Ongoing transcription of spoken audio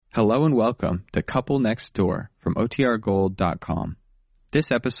Hello and welcome to Couple Next Door from OTRGold.com.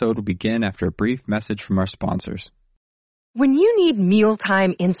 This episode will begin after a brief message from our sponsors. When you need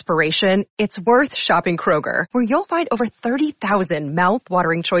mealtime inspiration, it's worth shopping Kroger, where you'll find over 30,000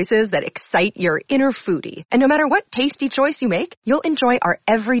 mouth-watering choices that excite your inner foodie. And no matter what tasty choice you make, you'll enjoy our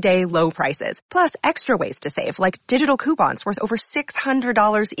everyday low prices, plus extra ways to save, like digital coupons worth over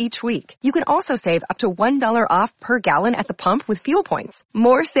 $600 each week. You can also save up to $1 off per gallon at the pump with fuel points.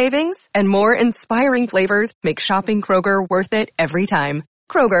 More savings and more inspiring flavors make shopping Kroger worth it every time.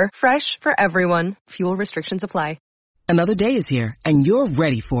 Kroger, fresh for everyone. Fuel restrictions apply. Another day is here, and you're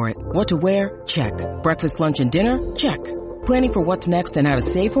ready for it. What to wear? Check. Breakfast, lunch, and dinner? Check. Planning for what's next and how to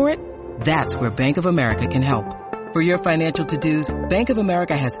save for it? That's where Bank of America can help. For your financial to-dos, Bank of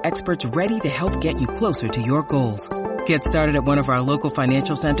America has experts ready to help get you closer to your goals. Get started at one of our local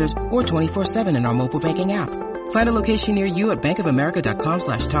financial centers or 24/7 in our mobile banking app. Find a location near you at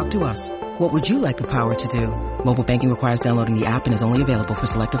bankofamerica.com/talktous. What would you like the power to do? Mobile banking requires downloading the app and is only available for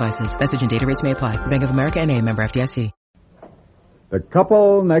select devices. Message and data rates may apply. Bank of America N.A., member FDIC. The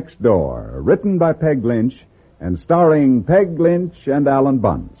Couple Next Door, written by Peg Lynch and starring Peg Lynch and Alan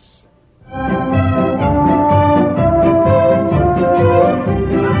Bunce.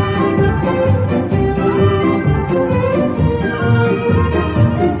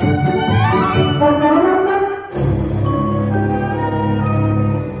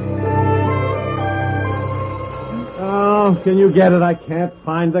 Can you get it? I can't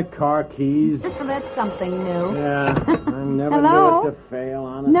find the car keys. That's something new. Yeah, I never Hello? knew it to fail,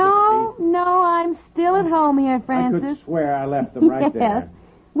 honestly. No, I'm still at home here, Francis. I could swear I left them right there.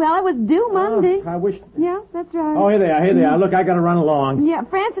 Well, it was due Monday. I wish... Yeah, that's right. Oh, here they are. Look, I gotta run along. Yeah,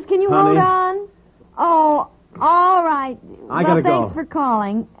 Francis, can you Honey. hold on? Oh, all right. I gotta go. Thanks for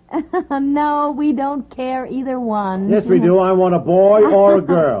calling. No, we don't care either one. Yes, we do. I want a boy or a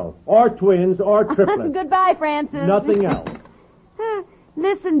girl. Or twins or triplets. Goodbye, Francis. Nothing else.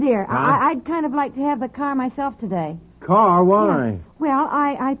 Listen, dear, Huh? I'd kind of like to have the car myself today. Car? Why? Yeah. Well,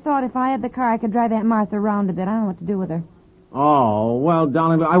 I thought if I had the car, I could drive Aunt Martha around a bit. I don't know what to do with her. Oh, well,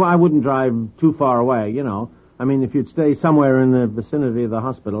 darling, I wouldn't drive too far away, you know. I mean, if you'd stay somewhere in the vicinity of the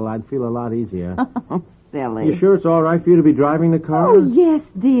hospital, I'd feel a lot easier. Silly. You sure it's all right for you to be driving the car? Oh, yes,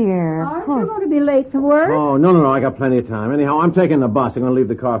 dear. Aren't you going to be late for work? Oh, no, I got plenty of time. Anyhow, I'm taking the bus. I'm going to leave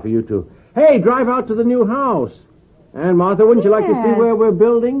the car for you two. Hey, drive out to the new house. And, Martha, wouldn't you like to see where we're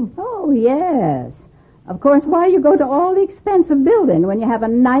building? Oh, yes. Of course, why you go to all the expense of building when you have a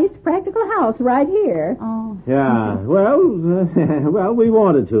nice, practical house right here? Oh. Yeah, well, we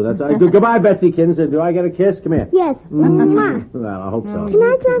wanted to. That's all. Goodbye, Betsy Kinson. Do I get a kiss? Come here. Yes. Mwah. Well, I hope so. Can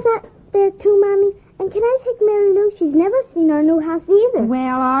I drive out there too, Mommy? And can I take Mary Lou? She's never seen our new house either.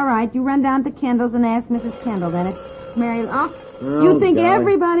 Well, all right. You run down to Kendall's and ask Mrs. Kendall then. If Mary... Oh, you think golly.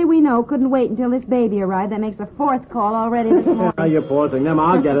 everybody we know couldn't wait until this baby arrived? That makes the fourth call already this morning. Oh, you poor thing.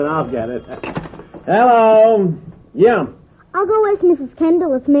 I'll get it. Hello. Yeah. I'll go ask Mrs.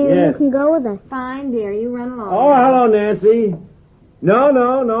 Kendall if Mary Lou can go with us. Fine, dear. You run along. Oh, hello, Nancy.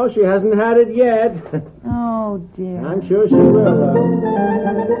 No, she hasn't had it yet. Oh, dear. I'm sure she will,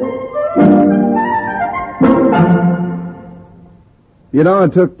 You know,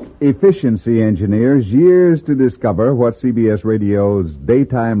 it took efficiency engineers years to discover what CBS Radio's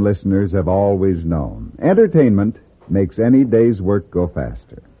daytime listeners have always known. Entertainment makes any day's work go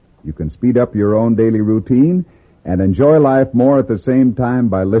faster. You can speed up your own daily routine and enjoy life more at the same time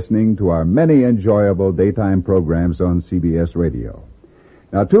by listening to our many enjoyable daytime programs on CBS Radio.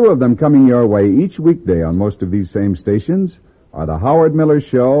 Now, two of them coming your way each weekday on most of these same stations are The Howard Miller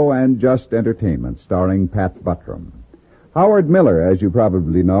Show and Just Entertainment, starring Pat Buttram. Howard Miller, as you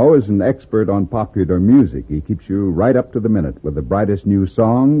probably know, is an expert on popular music. He keeps you right up to the minute with the brightest new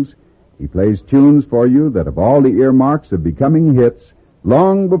songs. He plays tunes for you that have all the earmarks of becoming hits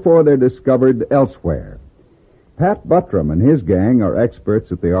long before they're discovered elsewhere. Pat Buttram and his gang are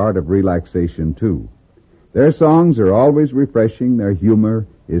experts at the art of relaxation, too. Their songs are always refreshing. Their humor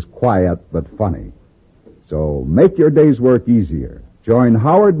is quiet but funny. So make your day's work easier. Join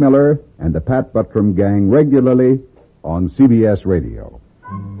Howard Miller and the Pat Buttram gang regularly on CBS Radio.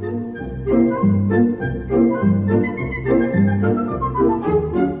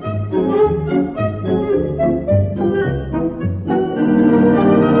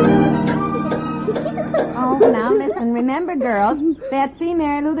 Now listen, remember, girls, Betsy,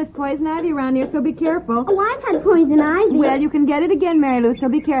 Mary Lou, there's poison ivy around here, so be careful. Oh, I've had poison ivy. Well, you can get it again, Mary Lou, so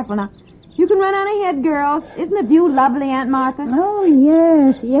be careful now. You can run on ahead, girls. Isn't the view lovely, Aunt Martha? Oh,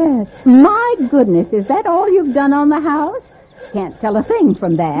 yes. My goodness, is that all you've done on the house? Can't tell a thing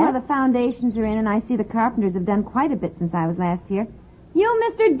from that. Well, the foundations are in, and I see the carpenters have done quite a bit since I was last here.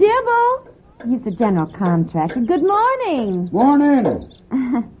 You, Mr. Dibble. He's the general contractor. Good morning. Morning.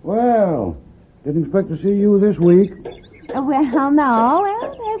 Well, didn't expect to see you this week. Well, no.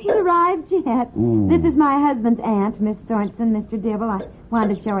 Well, it hasn't arrived yet. This is my husband's aunt, Miss Sorensen, Mr. Dibble. I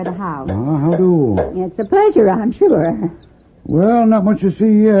wanted to show her the house. How do? It's a pleasure, I'm sure. Well, not much to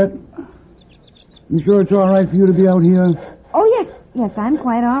see yet. You sure it's all right for you to be out here? Oh, yes. Yes, I'm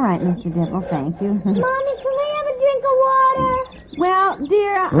quite all right, Mr. Dibble. Thank you. Mommy, can we have a drink of water? Well,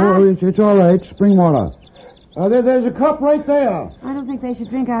 dear, Oh, it's all right. Spring water. There's a cup right there. I don't think they should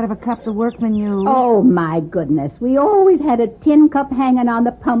drink out of a cup the workmen use. Oh, my goodness. We always had a tin cup hanging on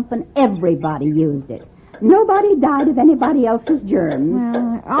the pump, and everybody used it. Nobody died of anybody else's germs.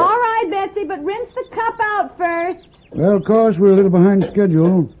 All right, Betsy, but rinse the cup out first. Well, of course, we're a little behind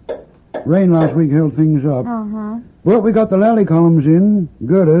schedule. Rain last week held things up. Uh-huh. Well, we got the lally columns in,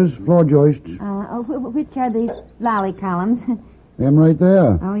 girders, floor joists. Which are these lally columns? Them right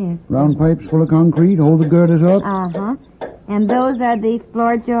there. Oh, yes. Round pipes full of concrete, hold the girders up. Uh-huh. And those are the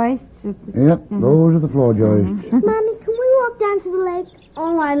floor joists? Yep, those are the floor joists. Mommy, can we walk down to the lake?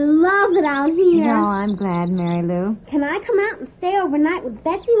 Oh, I love it out here. No, I'm glad, Mary Lou. Can I come out and stay overnight with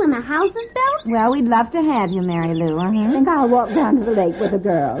Betsy when the house is built? Well, we'd love to have you, Mary Lou. I think I'll walk down to the lake with the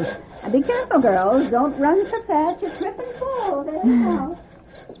girls. Now, be careful, girls. Don't run so fast. You're trip and fall. There you go.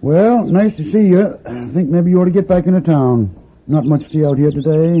 Well, nice to see you. I think maybe you ought to get back into town. Not much to see out here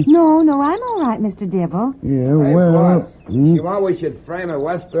today. No, I'm all right, Mr. Dibble. Yeah, Hey, well... boss, you want we should frame a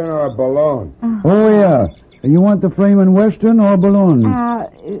Western or a balloon? Oh, yeah. You want the framing Western or balloon?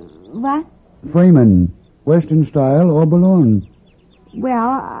 What? Framing. Western style or balloon?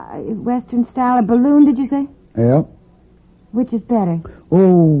 Well, Western style, a balloon, did you say? Yep. Which is better?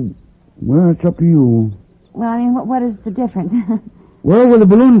 Oh, well, it's up to you. Well, I mean, what is the difference? Well, with the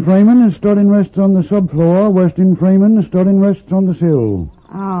balloon framing, the studding rests on the subfloor. Western framing, the studding rests on the sill.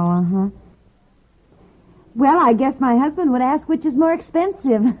 Oh, uh-huh. Well, I guess my husband would ask which is more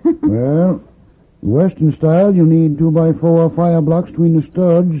expensive. Well, Western style, you need 2x4 fire blocks between the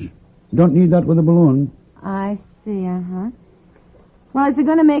studs. Don't need that with a balloon. I see, uh-huh. Well, is it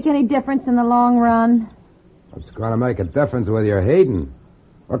going to make any difference in the long run? It's going to make a difference with your heating.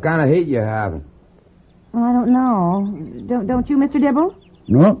 What kind of heat you having? Well, I don't know. Don't you, Mr. Dibble?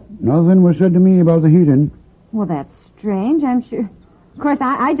 No, nothing was said to me about the heating. Well, that's strange, I'm sure. Of course,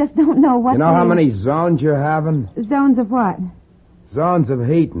 I just don't know what... You know how many zones you're having? Zones of what? Zones of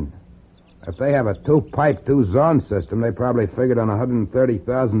heating. If they have a two-pipe, two-zone system, they probably figured on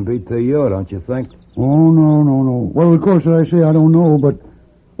 130,000 BTU, don't you think? Oh, no. Well, of course, I say I don't know, but...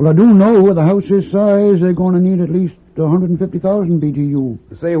 Well, I do know with a house this size, they're going to need at least 150,000 BTU. You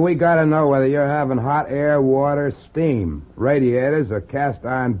see, we got to know whether you're having hot air, water, steam, radiators, or cast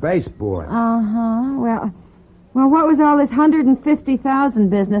iron baseboard. Uh-huh. Well, what was all this 150,000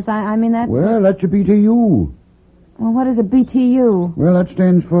 business? I mean, that... Well, that's a BTU. Well, what is a BTU? Well, that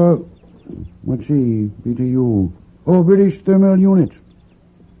stands for... Let's see, BTU. Oh, British Thermal Units.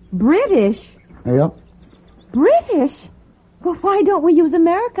 British? Yep. British? Well, why don't we use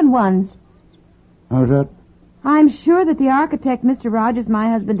American ones? How's that? I'm sure that the architect, Mr. Rogers,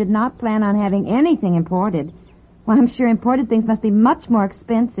 my husband, did not plan on having anything imported. Well, I'm sure imported things must be much more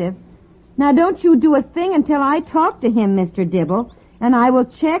expensive. Now, don't you do a thing until I talk to him, Mr. Dibble, and I will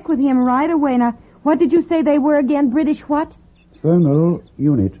check with him right away. Now, what did you say they were again? British what? Thermal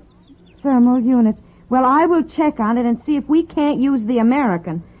Unit. Thermal units. Well, I will check on it and see if we can't use the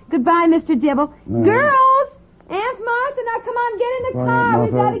American. Goodbye, Mr. Dibble. Girls! Aunt Martha, now come on, get in the car. Martha.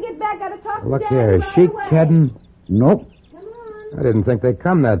 We've got to get back. Got to talk to Look Daddy here, is right she away. kidding? Nope. Come on. I didn't think they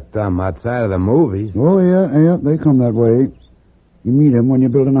come that dumb outside of the movies. Oh, yeah, they come that way. You meet 'em when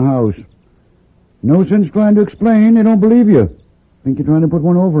you're building a house. No sense trying to explain. They don't believe you. Think you're trying to put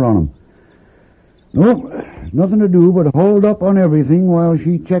one over on 'em. Nope, nothing to do but hold up on everything while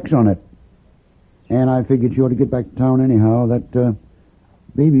she checks on it. And I figured she ought to get back to town anyhow. That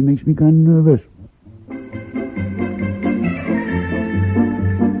baby makes me kind of nervous.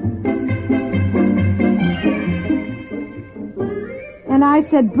 And I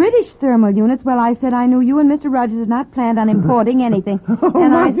said British thermal units. Well, I said I knew you and Mr. Rogers had not planned on importing anything.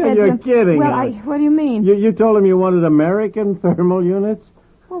 And I said, you're kidding. Well, what do you mean? You told him you wanted American thermal units?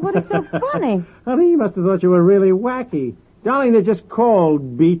 Well, what is so funny? Honey, he must have thought you were really wacky. Darling, they're just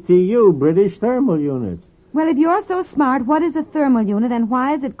called BTU, British Thermal Units. Well, if you're so smart, what is a thermal unit, and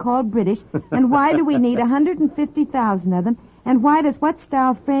why is it called British, and why do we need 150,000 of them, and why does what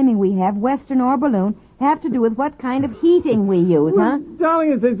style framing we have, Western or balloon, have to do with what kind of heating we use, huh?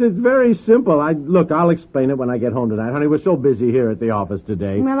 Darling, it's very simple. I'll explain it when I get home tonight. Honey, we're so busy here at the office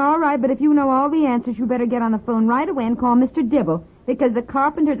today. Well, all right, but if you know all the answers, you better get on the phone right away and call Mr. Dibble. Because the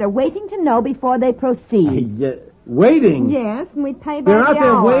carpenters are waiting to know before they proceed. Waiting? Yes, and we pay by They're out the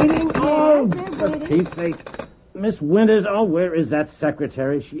there hour. waiting? Yes, Oh, they're for waiting. Pete's sake. Miss Winters, where is that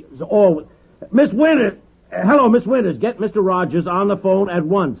secretary? She is always... Miss Winters! Hello, Miss Winters. Get Mr. Rogers on the phone at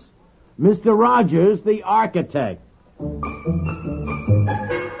once. Mr. Rogers, the architect.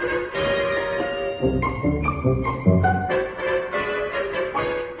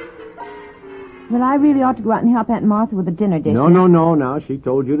 Well, I really ought to go out and help Aunt Martha with the dinner dishes. No. Now, she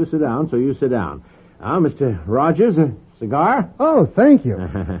told you to sit down, so you sit down. Mr. Rogers, a cigar? Oh, thank you.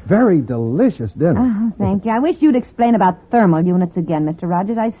 Very delicious dinner. Oh, thank you. I wish you'd explain about thermal units again, Mr.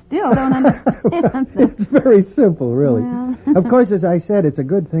 Rogers. I still don't understand. It's very simple, really. Well. Of course, as I said, it's a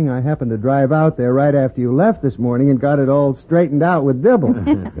good thing I happened to drive out there right after you left this morning and got it all straightened out with Dibble.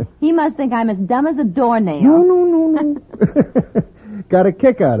 He must think I'm as dumb as a doornail. No. Got a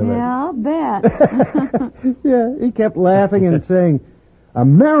kick out of it. Yeah, I'll bet. Yeah, he kept laughing and saying,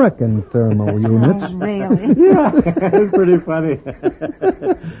 American thermal units. Oh, really? It's pretty funny.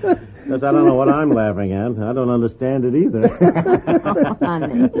 Because I don't know what I'm laughing at. I don't understand it either. Oh,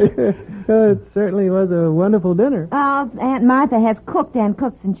 honey. It certainly was a wonderful dinner. Oh, Aunt Martha has cooked and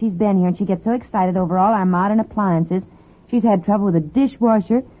cooked since she's been here, and she gets so excited over all our modern appliances. She's had trouble with the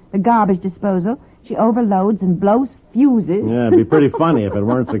dishwasher, the garbage disposal. She overloads and blows fuses. Yeah, it'd be pretty funny if it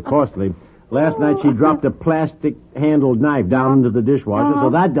weren't so costly. Last night she dropped a plastic-handled knife down into the dishwasher,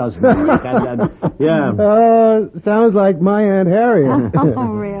 so that doesn't work. Yeah. Sounds like my Aunt Harriet. Oh,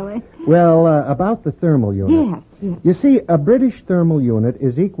 really? Well, about the thermal unit. Yes. You see, a British thermal unit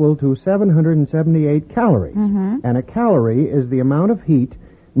is equal to 778 calories. Mm-hmm. And a calorie is the amount of heat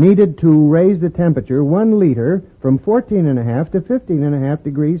needed to raise the temperature 1 liter from 14.5 to 15.5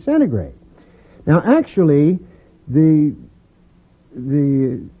 degrees centigrade. Now, actually, Yeah.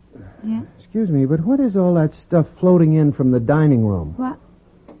 Excuse me, but what is all that stuff floating in from the dining room? What?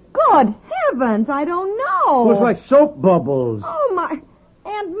 Good heavens, I don't know. Looks like soap bubbles. Oh, my...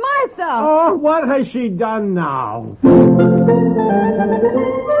 Aunt Martha! Oh, what has she done now?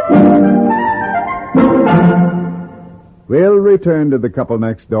 We'll return to the couple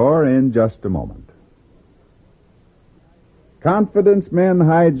next door in just a moment. Confidence men,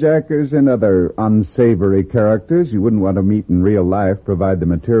 hijackers, and other unsavory characters you wouldn't want to meet in real life provide the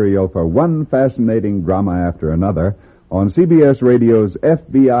material for one fascinating drama after another on CBS Radio's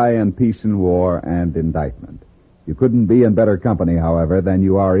FBI and Peace and War and Indictment. You couldn't be in better company, however, than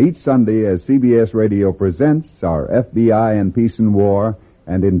you are each Sunday as CBS Radio presents our FBI and Peace and War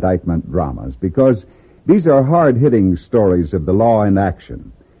and Indictment dramas, because these are hard-hitting stories of the law in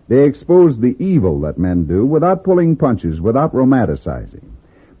action. They expose the evil that men do without pulling punches, without romanticizing.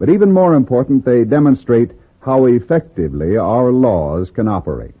 But even more important, they demonstrate how effectively our laws can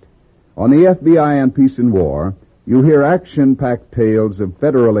operate. On the FBI and Peace and War, you hear action-packed tales of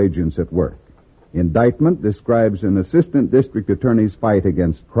federal agents at work. Indictment describes an assistant district attorney's fight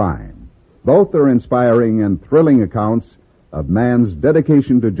against crime. Both are inspiring and thrilling accounts of man's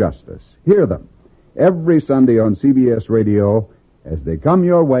dedication to justice. Hear them every Sunday on CBS Radio as they come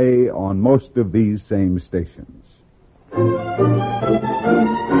your way on most of these same stations.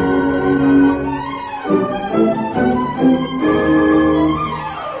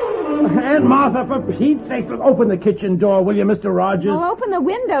 Aunt Martha, for Pete's sake, open the kitchen door, will you, Mr. Rogers? I'll open the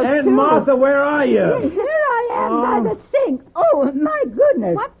window, Aunt too. Martha, where are you? Here I am by the sink. Oh, my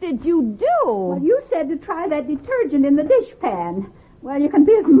goodness. What did you do? Well, you said to try that detergent in the dishpan. Well, you can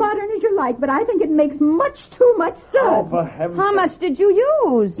be as modern as you like, but I think it makes much too much Oh, soap. for heaven's How sake. much did you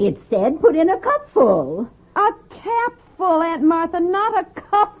use? It said put in a cupful. A capful, Aunt Martha, not a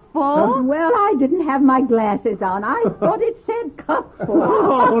cupful. Well, I didn't have my glasses on. I thought it said cupful.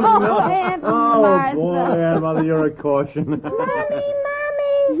 Oh, no. Aunt Oh, Martha. boy, Aunt Mother, you're a caution. Mommy.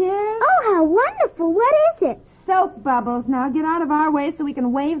 Yeah? Oh, how wonderful. What is it? Soap bubbles. Now get out of our way so we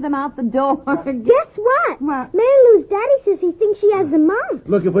can wave them out the door. Guess what? What? Mary Lou's daddy says he thinks she has the mumps.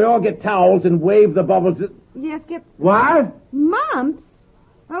 Look, if we all get towels and wave the bubbles... Yes, get What? mumps.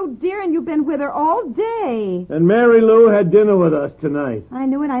 Oh, dear, and you've been with her all day. And Mary Lou had dinner with us tonight. I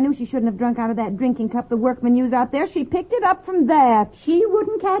knew it. I knew she shouldn't have drunk out of that drinking cup the workmen use out there. She picked it up from that. She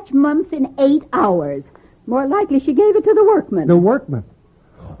wouldn't catch mumps in 8 hours. More likely she gave it to the workmen. The workmen.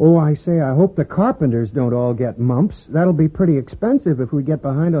 Oh, I say, I hope the carpenters don't all get mumps. That'll be pretty expensive if we get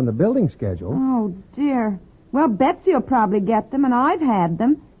behind on the building schedule. Oh, dear. Well, Betsy will probably get them, and I've had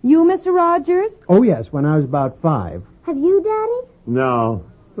them. You, Mr. Rogers? Oh, yes, when I was about 5. Have you, Daddy? No.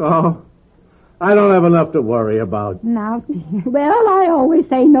 Oh, I don't have enough to worry about. Now, dear. Well, I always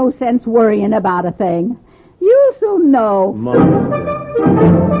say no sense worrying about a thing. You'll soon know. Mom.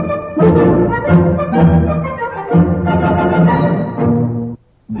 The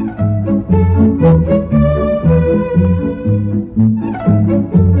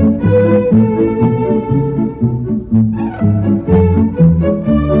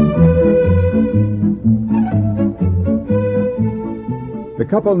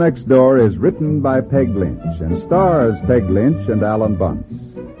Couple Next Door is written by Peg Lynch and stars Peg Lynch and Alan Bunce.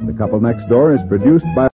 The Couple Next Door is produced by